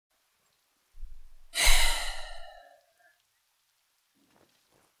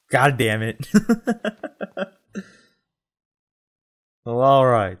God damn it. Well,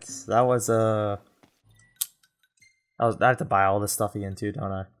 alright. That was I have to buy all this stuff again too,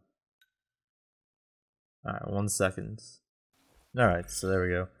 don't I? Alright, 1 second. Alright, so there we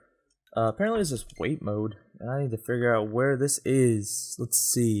go. Apparently there's this wait mode, and I need to figure out where this is. Let's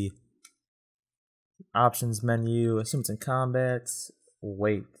see. Options menu, assume it's in combat.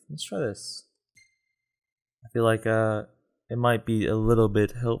 Wait, let's try this. I feel like it might be a little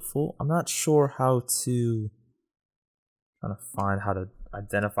bit helpful. I'm not sure how to trying to find how to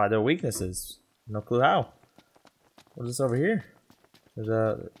identify their weaknesses. No clue how. What's this over here? There's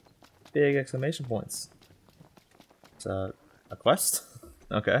a big exclamation points. It's a quest?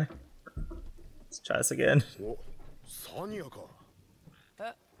 Okay. Let's try this again.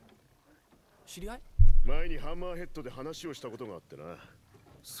 知り合い？前にハンマーヘッドで話をしたことがあってな。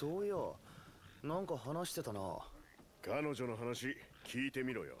そういや、なんか話してたな。彼女の話聞いて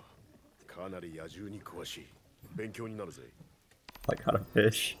みろよ。かなり野獣に詳しい。勉強になるぜ。Like how to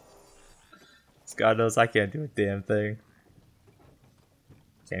fish. God knows I can't do a damn thing.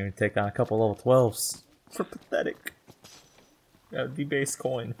 Can't even take on a couple level 12s. We're pathetic. Got a debased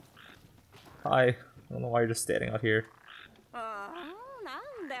coin. Hi. I don't know why you're just standing out here. な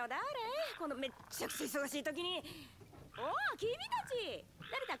んだよ誰？このめっちゃくちゃ忙しい時に。おお、君たち。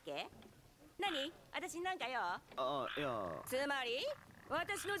誰だっけ？何？私なんかよ。あ、いや。つまり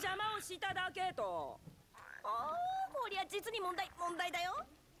私の邪魔をしただけと。ああ、こりゃ実に問題だよ。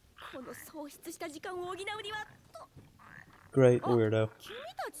この喪失した時間を補うにはと。Great weirdo. 君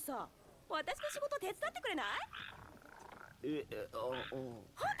たちさ、私の仕事手伝ってくれない？ほんと？助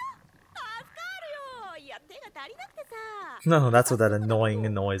かるよ。いや手が足りなくてさ。No, that's what that annoying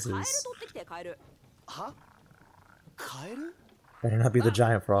noise カエル is. 取ってきてカエル。は？カエル？ Better not be the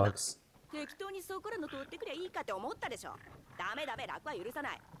giant frogs. 適当にそこらの取ってくりゃいいかって思ったでしょ。ダメ楽は許さ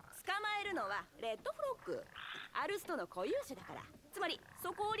ない。捕まえるのはレッドフロッグ。アルストの固有種だから。つまり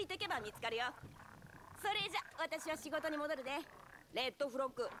そこを降りてけば見つかるよ。それじゃ私は仕事に戻るね。レッドフロッ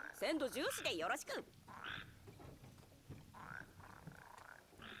グ、鮮度重視でよろしく。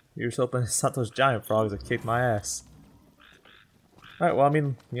You're just hoping it's not those giant frogs that kicked my ass. Alright, well, I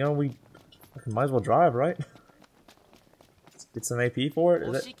mean, you know, we might as well drive, right? Let's get some AP for it.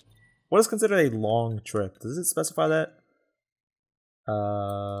 What is considered a long trip? Does it specify that?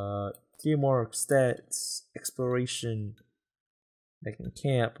 Teamwork, stats, exploration, making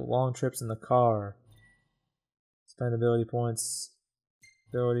camp, long trips in the car, spend ability points,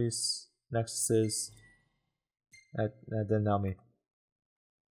 abilities, nexuses. That didn't help me.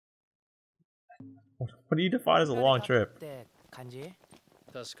 What do you define as a long trip?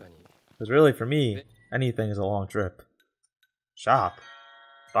 Because really, for me, anything is a long trip. Shop.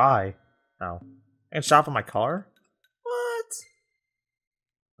 Buy. No. I can shop in my car? What?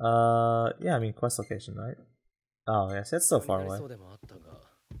 Yeah, I mean, quest location, right? Oh, yes, it's so far away.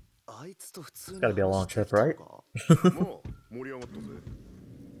 It's gotta be a long trip, right? I mean,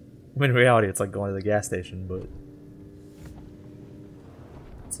 in reality, it's like going to the gas station, but...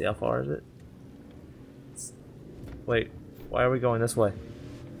 Let's see, how far is it? Wait, why are we going this way?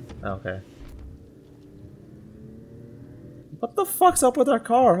 Okay. What the fuck's up with our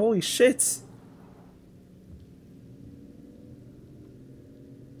car? Holy shit!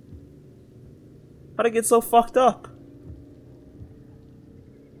 How'd it get so fucked up?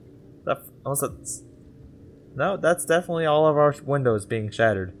 Unless that's... No, that's definitely all of our windows being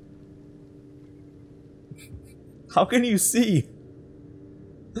shattered. How can you see?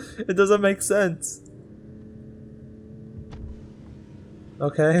 It doesn't make sense.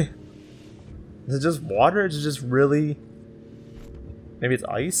 Okay. Is it just water? Is it just really... Maybe it's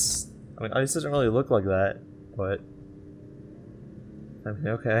ice? I mean, ice doesn't really look like that, but... I mean,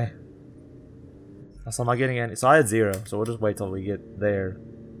 okay. So I'm not getting any... So I had 0, so we'll just wait till we get there.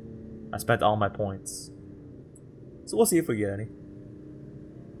 I spent all my points. So we'll see if we get any.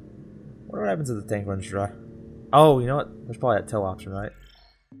 What happens if the tank runs dry? Oh, you know what? There's probably a tow option, right?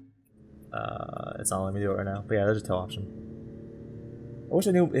 It's not letting me do it right now. But yeah, there's a tow option. I wish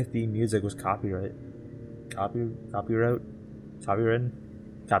I knew if the music was copyright. Copywritten?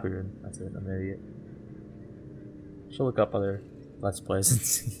 Copywritten. That's it. I'm an idiot. Should look up other Let's Plays and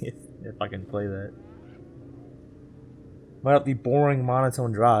see if I can play that. What about the boring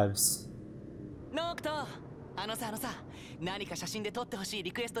monotone drives?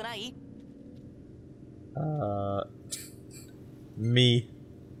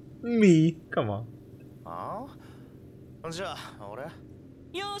 Me. Come on.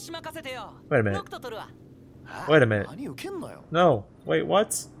 Wait a minute. Wait a minute. No. Wait,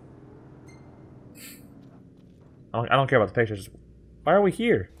 what? I don't care about the pictures. Why are we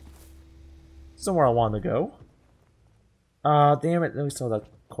here? somewhere I wanted to go. Damn it, then we still have that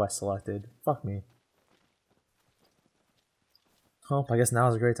quest selected. Fuck me. Oh, I guess now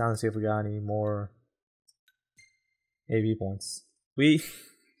is a great time to see if we got any more AV points. We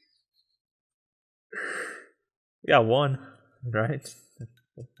got one, right?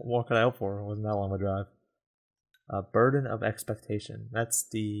 What more could I hope for? It wasn't that long of a drive. Burden of Expectation. That's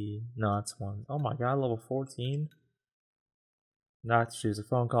the... No, that's one. Oh my god, level 14? Not to choose a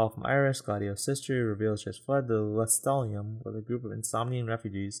phone call from Iris. Gladio's sister reveals she has fled the Lestalium with a group of Insomnian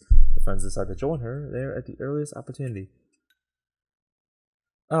refugees. The friends decide to join her there at the earliest opportunity.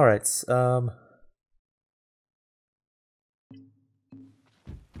 Alright, I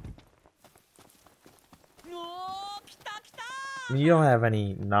mean, you don't have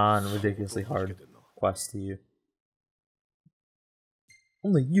any non-ridiculously hard quests, do you?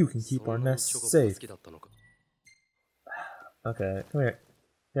 Only you can keep our nest safe. Okay, come here.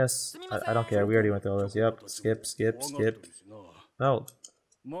 Yes, I don't care. We already went through all this. Yep, skip, skip, skip. No.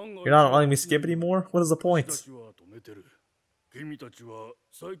 You're not letting me skip anymore? What is the point?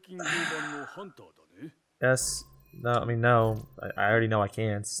 Yes. No, I mean, no. I already know I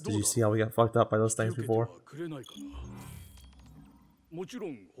can't. Did you see how we got fucked up by those things before?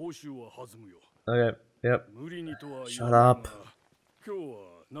 Okay, yep. Shut up.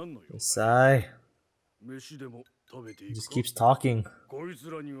 Sigh. He just keeps talking.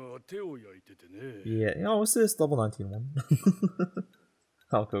 Yeah, you know, what's this? Level 19 one.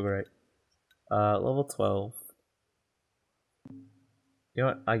 Oh, cool, great. Level 12. You know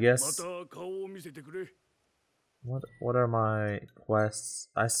what, I guess... What are my quests?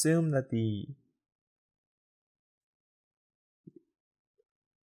 I assume that the...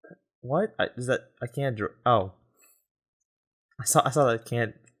 What? Is that... I can't... Oh. I saw that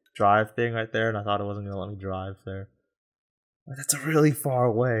can't drive thing right there, and I thought it wasn't gonna let me drive there. That's really far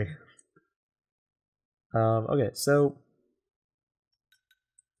away. Okay, so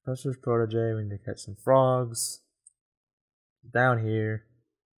Professor's Protege, we need to catch some frogs. Down here.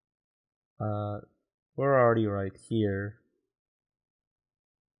 We're already right here.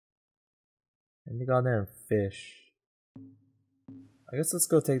 And you go down there and fish. I guess let's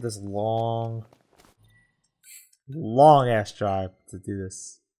go take this long ass drive to do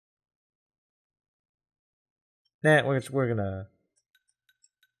this. Nah, we're gonna...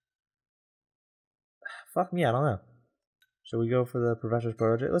 Fuck me, I don't know. Should we go for the Professor's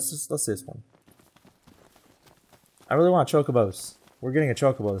Protege? Let's do this one. I really want chocobos. We're getting a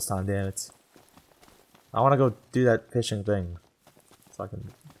chocobo this time, damn it. I want to go do that fishing thing. So I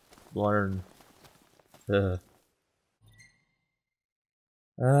can learn. I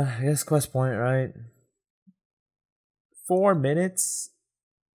guess quest point, right? 4 minutes?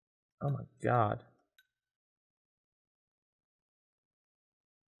 Oh my god.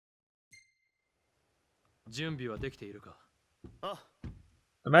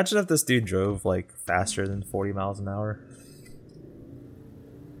 Imagine if this dude drove like faster than 40 miles an hour.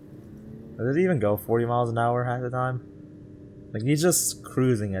 Does it even go 40 miles an hour half the time? Like, he's just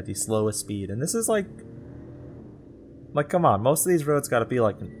cruising at the slowest speed, and this is like come on, most of these roads gotta be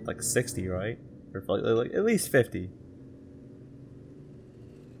like 60, right? Or like at least 50.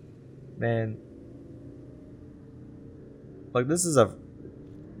 Man, like this is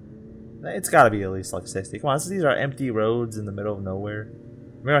it's gotta be at least like 60. Come on, these are empty roads in the middle of nowhere.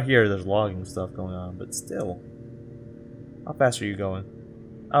 I mean, out here there's logging stuff going on, but still. How fast are you going?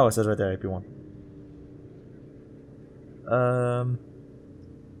 Oh, it says right there, AP1.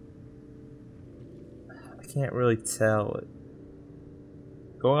 I can't really tell.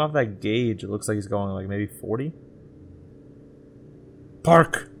 Going off that gauge, it looks like he's going like maybe 40.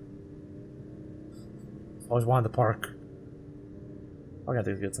 Park! Always wanted to park. I'm gonna have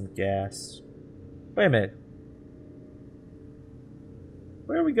to get some gas. Wait a minute.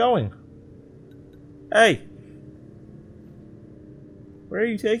 Where are we going? Hey! Where are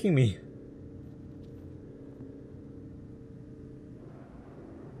you taking me?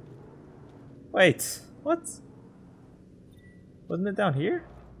 Wait, what? Wasn't it down here?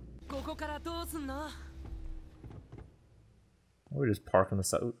 We're just parking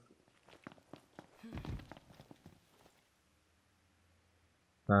this out.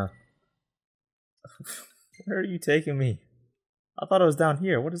 Huh. Where are you taking me? I thought it was down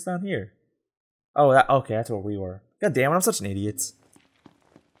here. What is down here? Oh, okay, that's where we were. God damn it, I'm such an idiot.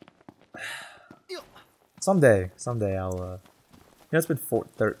 Someday I'll, you know, it's been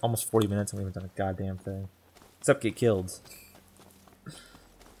almost 40 minutes and we haven't done a goddamn thing. Except get killed.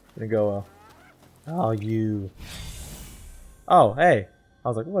 Gonna go, oh, you. Oh, hey. I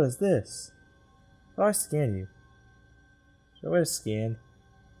was like, what is this? How do I scan you? Should I scan?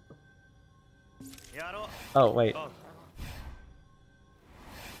 Oh, wait.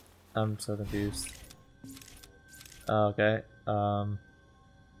 I'm so confused. Okay. Oh,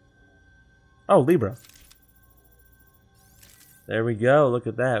 Libra. There we go. Look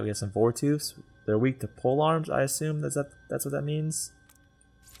at that. We got some Vortooths. They're weak to pole arms, I assume. That's what that means?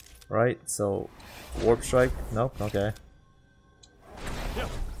 Right? So, Warp Strike? Nope. Okay.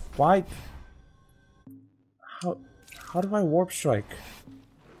 Why? How do I Warp Strike?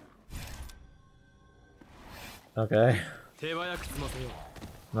 Okay. No, I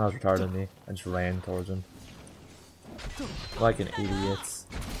was retarded me. I just ran towards him. Like an idiot.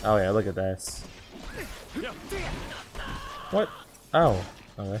 Oh yeah, look at this. What? Oh.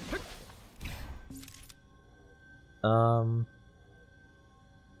 Okay.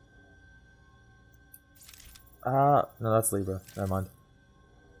 No, that's Libra. Never mind.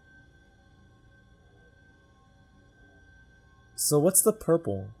 So what's the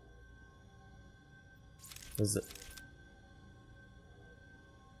purple? Is it?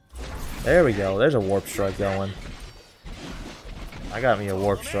 There we go. There's a Warp Strike going. I got me a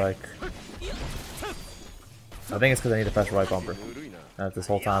Warp Strike. I think it's because I need to press right bumper. This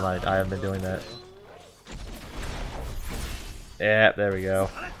whole time I haven't been doing that. Yeah, there we go.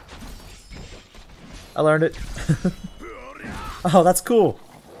 I learned it. Oh, that's cool.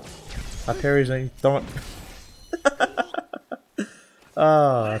 My parry's throwing.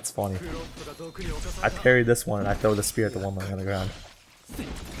 Oh, that's funny. I parried this one and I throw the spear at the one laying on the ground.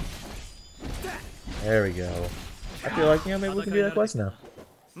 There we go. I feel like, you know, maybe we can do that quest now.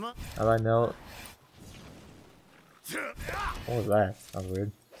 How do I know? What was that? That was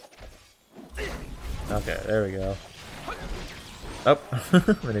weird. Okay, there we go. Oh,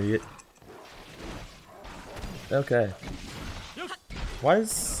 I'm an idiot. Okay.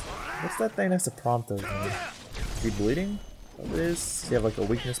 What's that thing next to Prompto? Is he bleeding? What it is? Does he have like a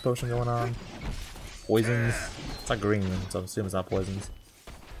weakness potion going on? Poisons? It's not green, so I'm assuming it's not poisons.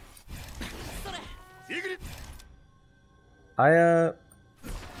 I don't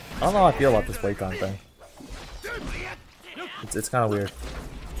know how I feel about this playtime thing. It's kind of weird.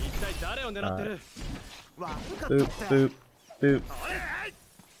 Boop, boop, boop.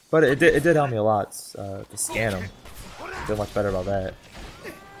 But it did help me a lot to scan them. Feel much better about that.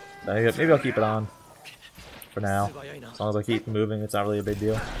 So maybe I'll keep it on for now. As long as I keep moving, it's not really a big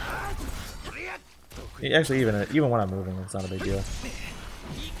deal. Actually, even when I'm moving, it's not a big deal.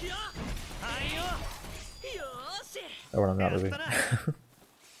 Or when I'm not moving.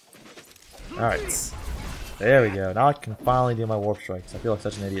 Alright. There we go. Now I can finally do my Warp Strikes. I feel like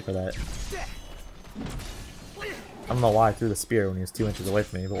such an idiot for that. I don't know why I threw the spear when he was 2 inches away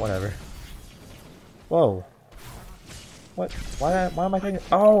from me, but whatever. Whoa. What? Why am I thinking?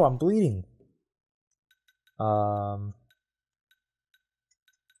 Oh, I'm bleeding. Okay.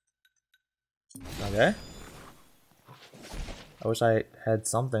 I wish I had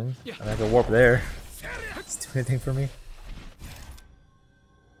something. And I could warp there. Does it do anything for me?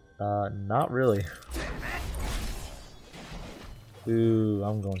 Not really. Ooh,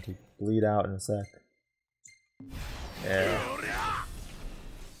 I'm going to bleed out in a sec. Yeah.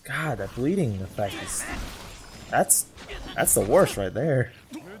 God, that bleeding effect is... That's the worst right there.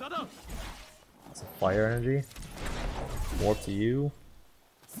 That's a fire energy. Warp to you.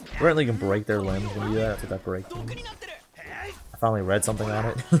 Apparently you can break their limbs when you do that. That's what that break means. I finally read something on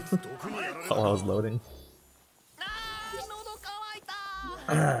it while I was loading.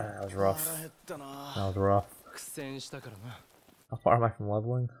 That was rough. That was rough. How far am I from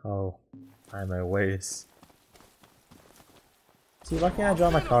leveling? Oh, I'm a ways. See, why can't I draw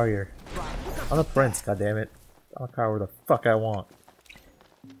my car here? I'm a prince, goddammit. Draw my car where the fuck I want.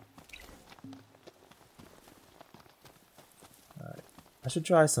 Alright. I should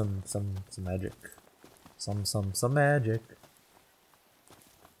try some magic. Some magic.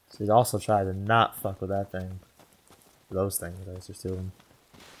 So you'd also try to not fuck with that thing. Those things, there's just 2 of them.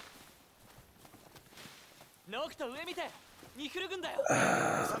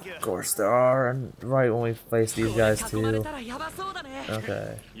 Of course there are, and right when we face these guys too.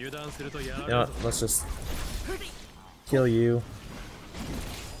 Okay. You know what, let's just kill you.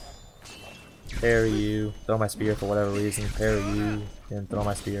 Parry you. Throw my spear for whatever reason. Parry you. And throw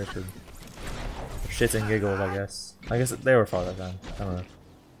my spear for shits and giggles, I guess. I guess they were far that time. I don't know.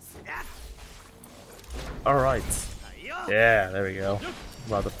 Alright. Yeah, there we go.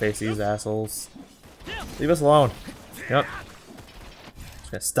 About to face these assholes. Leave us alone. Yep.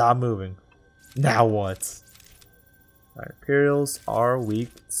 Just gonna stop moving. Now what? Alright, Imperials are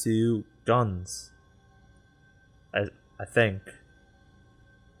weak to guns. I think.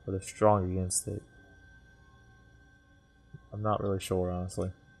 But they're strong against it. I'm not really sure,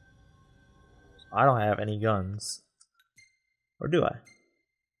 honestly. I don't have any guns. Or do I?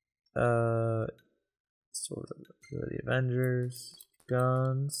 Sort of the Avengers.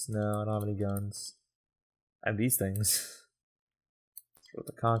 Guns? No, I don't have any guns. I have these things. With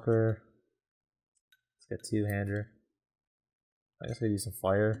the Conqueror. Let's get two-hander. I guess we do some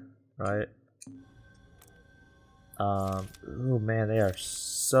fire, right? Oh man, they are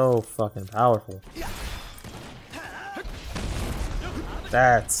so fucking powerful.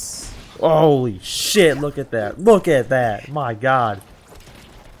 That's holy shit! Look at that! Look at that! My god!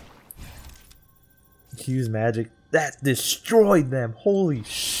 Use magic. That destroyed them! Holy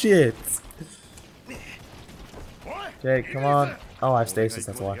shit! Okay, come on. Oh, I have stasis,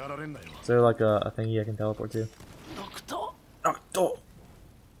 that's why. Is there like a thingy I can teleport to? Octo!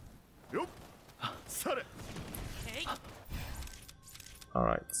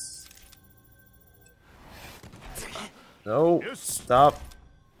 Alright. No! Stop!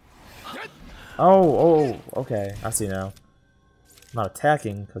 Oh, okay. I see now. I'm not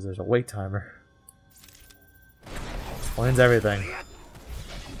attacking because there's a wait timer. Explains everything. I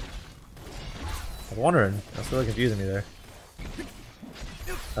was wondering. That's really confusing me there.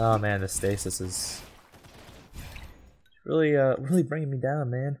 Oh man, the stasis is really, really bringing me down,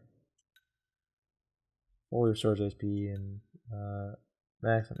 man. Fully restores HP and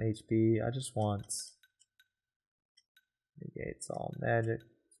maximum HP. I just want negates all magic.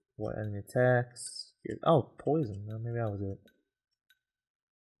 What enemy attacks? Oh, poison. Oh, maybe that was it.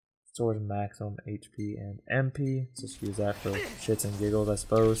 Stores maximum HP and MP. Just use that for shits and giggles, I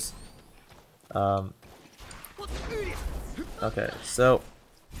suppose. Okay, so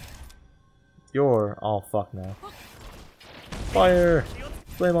you're all fucked now. Fire!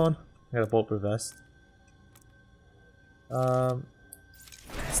 Flame on! I got a bulletproof vest.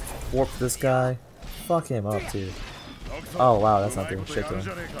 Let's warp this guy. Fuck him up, too. Oh wow, that's not doing shit to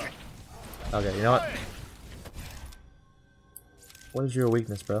him. Okay, you know what? What is your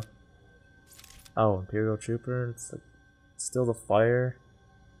weakness, bro? Oh, Imperial Trooper. It's like still the fire.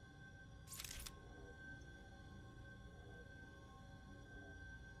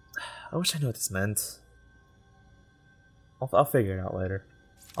 I wish I knew what this meant. I'll figure it out later.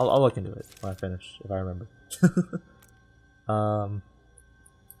 I'll look into it when I finish, if I remember.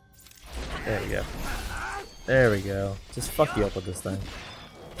 There we go. There we go. Just fuck you up with this thing.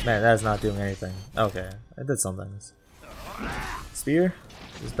 Man, that is not doing anything. Okay, I did some things. Spear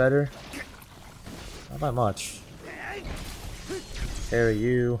is better. Not by much. Parry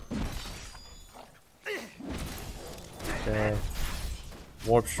you. Okay.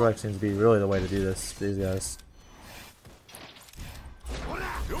 Warp Strike seems to be really the way to do this for these guys.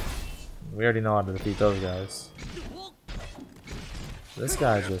 We already know how to defeat those guys. This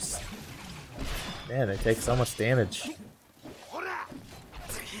guy just... Man, they take so much damage.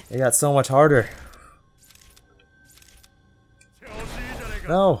 They got so much harder.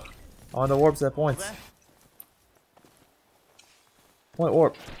 No! I want to warp that point. Point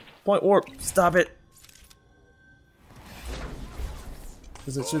warp. Point warp. Stop it.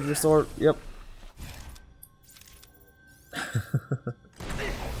 Does it should restore? Yep.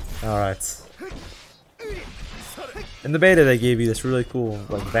 Alright. In the beta they gave you this really cool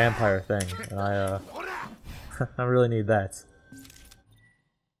like vampire thing, and I I really need that.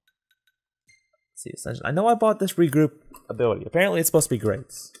 Let's see, essentially, I know I bought this regroup ability. Apparently it's supposed to be great.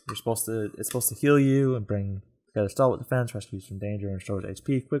 It's supposed to heal you and bring together stalwart defense, rescues from danger, and restores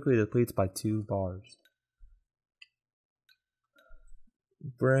HP quickly, depletes by 2 bars.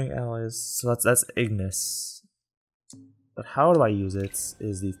 Bring allies. So that's Ignis. But how do I use it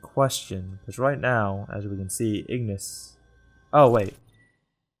is the question. Because right now, as we can see, Ignis. Oh wait,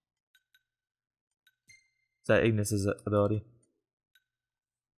 is that Ignis' ability?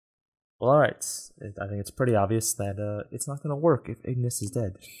 Well, alright. I think it's pretty obvious that it's not going to work if Ignis is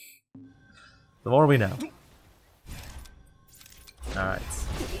dead. The more we know. Alright.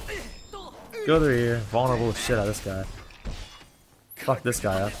 Go through here. Vulnerable shit out of this guy. Fuck this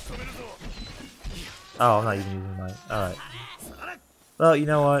guy up. Oh, I'm not even using my... Alright. Well, you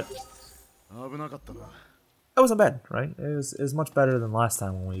know what? That wasn't bad, right? It was much better than last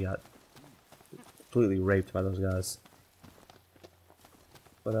time when we got completely raped by those guys.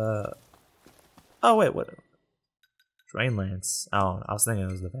 But, oh, wait, what? Drainlance. Oh, I was thinking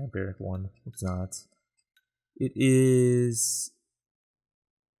it was the vampiric one. It's not. It is...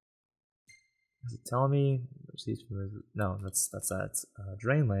 Is it telling me? No, that's that.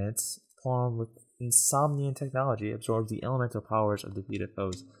 Drainlance, formed with Insomnian technology, absorbs the elemental powers of defeated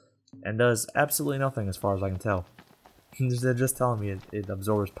foes, and does absolutely nothing as far as I can tell. They're just telling me it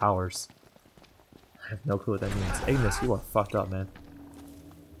absorbs powers. I have no clue what that means. Ignis, you are fucked up, man.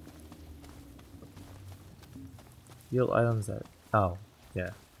 Yield items that... Oh,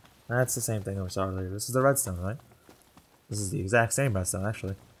 yeah. That's the same thing that we saw earlier. This is the redstone, right? This is the exact same redstone,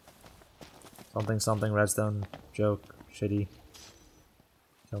 actually. Something, something, redstone, joke, shitty.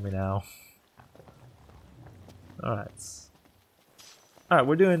 Kill me now. Alright. Alright,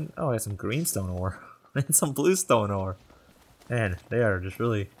 we're doing... Oh, I have some greenstone ore. And some bluestone ore. Man, they are just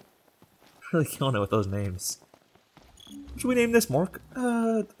really killing it with those names. Should we name this, Mark?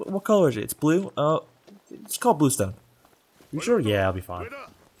 What color is it? It's blue? It's called bluestone. You sure? Yeah, I'll be fine.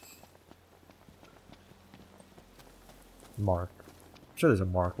 Mark. I'm sure there's a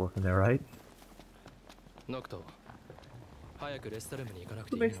Mark working there, right? Nocto.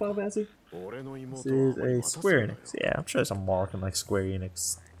 Who makes Final Fantasy? This is a Square Enix. Yeah, I'm sure there's a Mark in like Square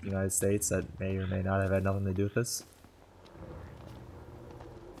Enix United States that may or may not have had nothing to do with this.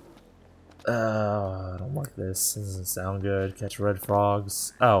 I don't like this. This doesn't sound good. Catch red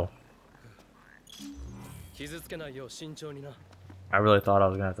frogs. Oh. I really thought I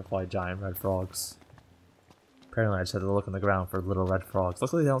was gonna have to fight giant red frogs. Apparently I just had to look on the ground for little red frogs.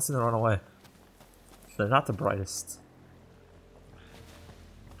 Luckily they don't seem to run away. They're not the brightest.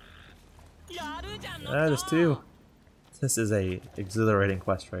 There's two. This is a exhilarating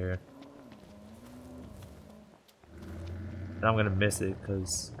quest right here. And I'm gonna miss it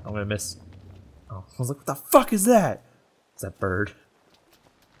because I'm gonna miss. Oh, I was like, what the fuck is that? It's that bird.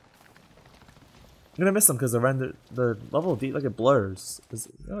 I'm gonna miss them because the level of deep, like it blurs.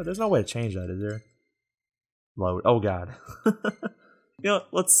 There's no way to change that, is there? Load. Oh god. You know what?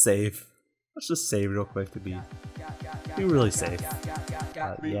 Let's save. Let's just save real quick to be really safe.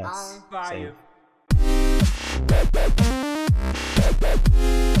 Yes. Save.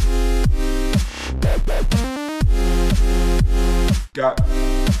 Got